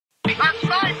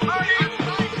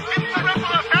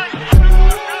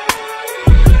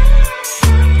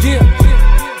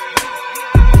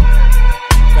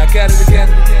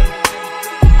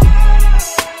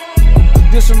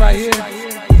right here,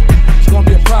 it's gonna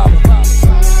be a problem.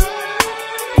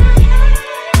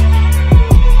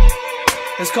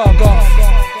 It's called golf.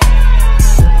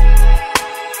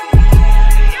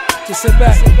 Just sit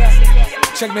back,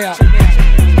 check me out.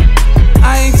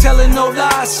 I ain't telling no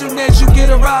lies, soon as you get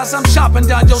a rise, I'm chopping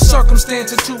down your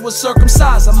circumstance into a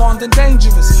circumcised. I'm armed and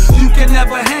dangerous, you can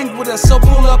never hang with us, so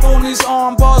pull up on these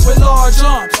arm bars with large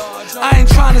arms. I ain't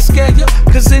trying to scare you,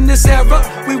 cause in this era,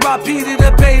 we rob Peter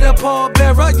the beta, Paul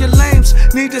bearer. Your lames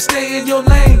need to stay in your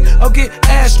lane, or get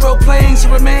astro planes to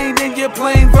remain in your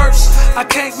plain verse. I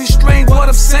can't restrain what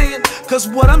I'm saying, cause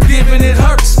what I'm giving it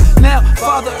hurts. Now,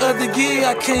 father of the year,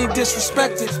 I can't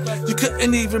disrespect it. You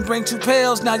couldn't even bring 2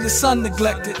 pails, now your son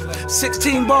neglected.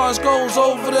 16 bars goes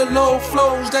over the low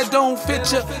flows that don't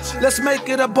fit you. Let's make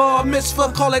it a bar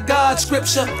mitzvah, call it God's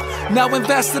scripture. Now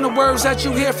invest in the words that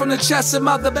you hear from the chest of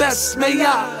the best. May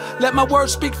I let my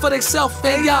words speak for themselves,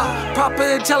 AI. Proper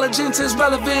intelligence is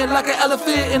relevant like an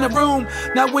elephant in a room.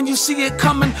 Now when you see it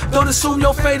coming, don't assume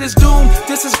your fate is doomed.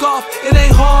 This is golf, it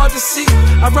ain't hard to see.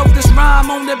 I wrote this rhyme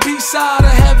on the B-side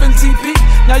of Heaven TP.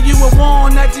 Now you were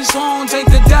warned that these horns ain't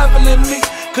the devil in me,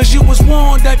 cause you was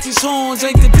warned that these horns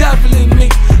ain't the devil in me.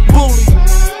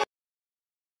 Bully.